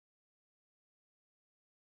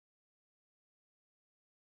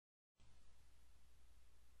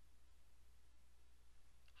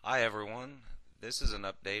Hi everyone, this is an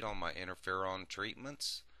update on my interferon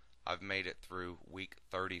treatments. I've made it through week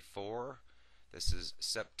 34. This is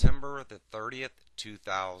September the 30th,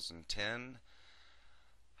 2010.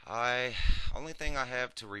 Only thing I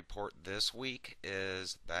have to report this week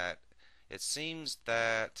is that it seems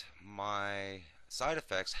that my side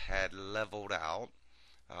effects had leveled out.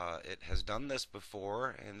 It has done this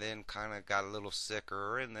before and then kind of got a little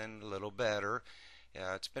sicker and then a little better.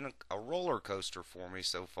 Yeah, it's been a roller coaster for me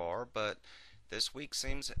so far, but this week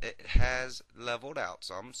seems it has leveled out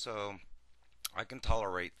some, so I can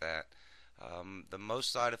tolerate that. The most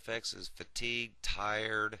side effects is fatigue,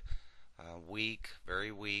 tired, weak,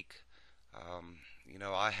 very weak.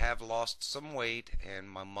 I have lost some weight and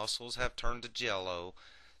my muscles have turned to jello,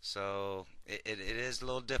 so it is a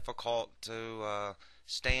little difficult to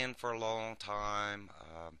stand for a long time,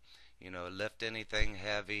 lift anything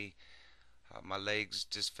heavy. My legs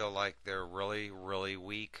just feel like they're really, really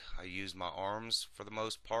weak. I use my arms for the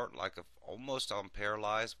most part, like if almost I'm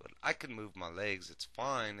paralyzed, but I can move my legs. It's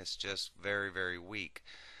fine. It's just very, very weak.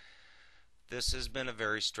 This has been a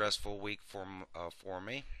very stressful week for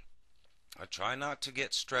me. I try not to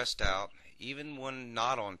get stressed out, even when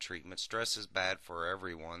not on treatment. Stress is bad for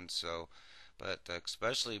everyone, but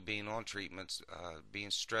especially being on treatments,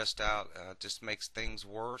 being stressed out just makes things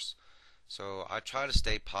worse. So I try to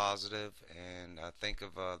stay positive and think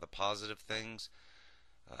of the positive things.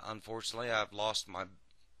 Unfortunately, I've lost my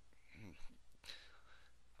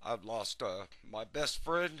best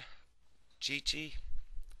friend, Chi Chi,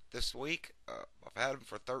 this week. I've had him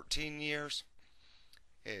for 13 years.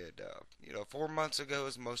 And 4 months ago,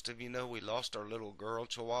 as most of you know, we lost our little girl,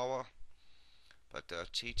 Chihuahua. But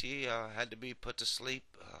Chi Chi had to be put to sleep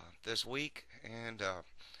this week, and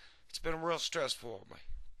it's been real stressful for me.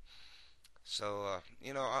 So,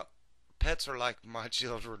 pets are like my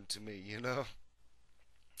children to me.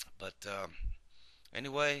 But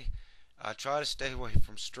anyway, I try to stay away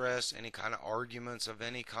from stress, any kind of arguments of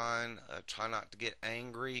any kind. Try not to get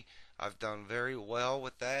angry. I've done very well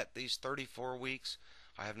with that these 34 weeks.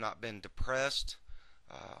 I have not been depressed.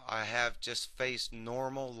 I have just faced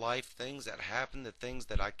normal life things that happen, the things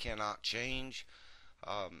that I cannot change.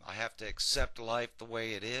 I have to accept life the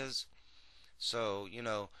way it is. So,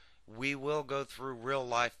 we will go through real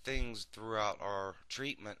life things throughout our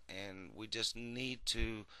treatment, and we just need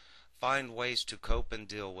to find ways to cope and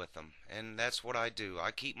deal with them. And that's what I do.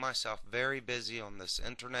 I keep myself very busy on this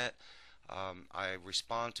internet. I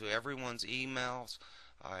respond to everyone's emails.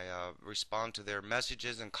 I respond to their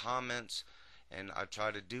messages and comments, and I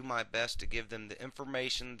try to do my best to give them the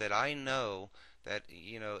information that I know that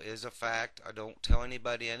is a fact. I don't tell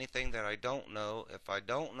anybody anything that I don't know. If I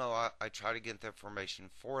don't know, I try to get the information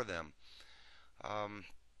for them. Um,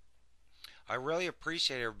 I really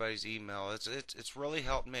appreciate everybody's email. It's really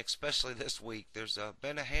helped me, especially this week. There's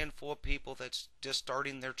been a handful of people that's just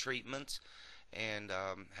starting their treatments and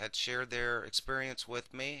had shared their experience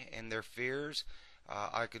with me and their fears.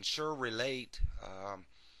 I can sure relate.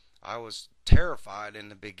 I was terrified in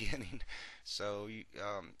the beginning. So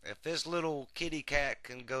if this little kitty cat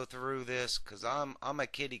can go through this, 'cause I'm a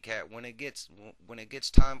kitty cat. When it gets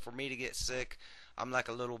time for me to get sick, I'm like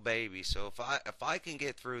a little baby. So if I can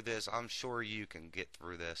get through this, I'm sure you can get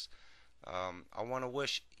through this. I want to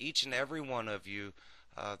wish each and every one of you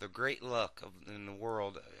the great luck in the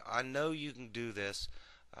world. I know you can do this.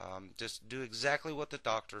 Just do exactly what the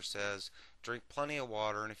doctor says. Drink plenty of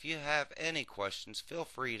water, and if you have any questions, feel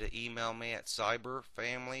free to email me at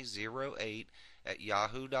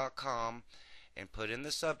cyberfamily08@yahoo.com and put in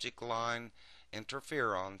the subject line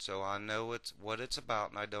interferon so I know what it's about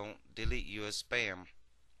and I don't delete you as spam.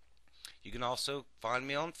 You can also find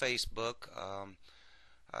me on Facebook.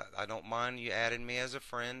 I don't mind you adding me as a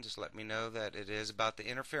friend. Just let me know that it is about the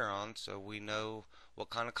interferon so we know what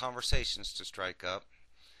kind of conversations to strike up.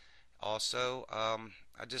 Also, I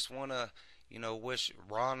just want to, wish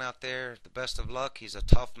Ron out there the best of luck. He's a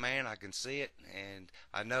tough man. I can see it, and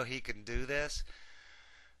I know he can do this.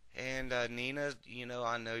 And Nina,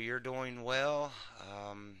 I know you're doing well.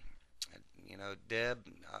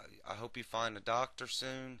 Deb, I hope you find a doctor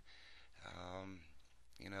soon. Um,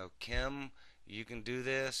 Kim, you can do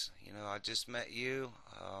this. I just met you.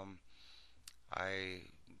 I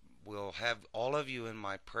will have all of you in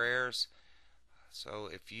my prayers. So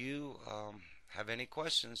if you have any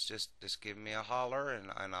questions, just give me a holler,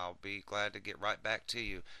 and I'll be glad to get right back to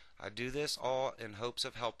you. I do this all in hopes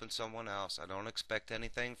of helping someone else. I don't expect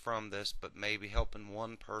anything from this, but maybe helping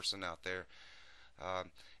one person out there.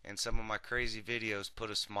 And some of my crazy videos put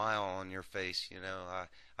a smile on your face.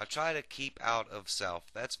 I try to keep out of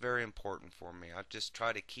self. That's very important for me. I just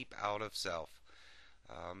try to keep out of self.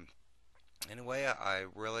 Um, anyway, I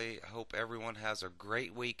really hope everyone has a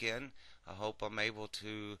great weekend. I hope I'm able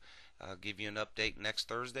to give you an update next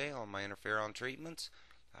Thursday on my interferon treatments.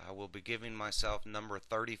 I will be giving myself number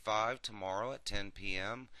 35 tomorrow at 10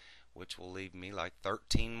 p.m., which will leave me like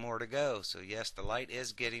 13 more to go. So yes, the light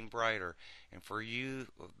is getting brighter. And for you,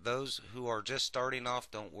 those who are just starting off,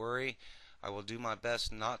 don't worry. I will do my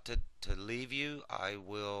best not to leave you. I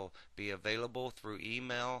will be available through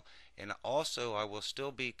email, and also I will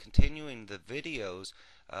still be continuing the videos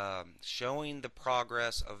showing the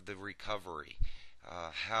progress of the recovery.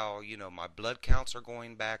 How my blood counts are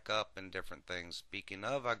going back up and different things. Speaking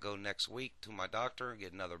of, I go next week to my doctor and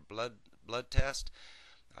get another blood test.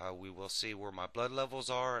 We will see where my blood levels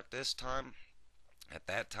are at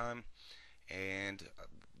that time, and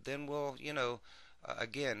then we'll,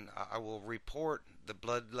 again, I will report the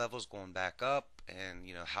blood levels going back up, and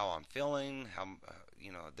how I'm feeling. How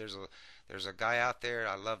there's a guy out there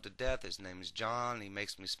I love to death. His name is John. He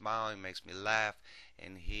makes me smile. He makes me laugh,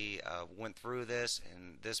 and he went through this.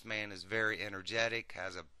 And this man is very energetic.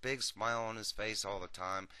 Has a big smile on his face all the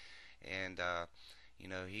time, and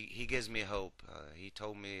he gives me hope. He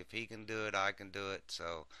told me if he can do it, I can do it.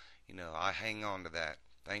 So I hang on to that.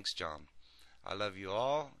 Thanks, John. I love you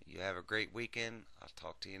all. You have a great weekend. I'll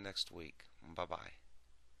talk to you next week. Bye bye.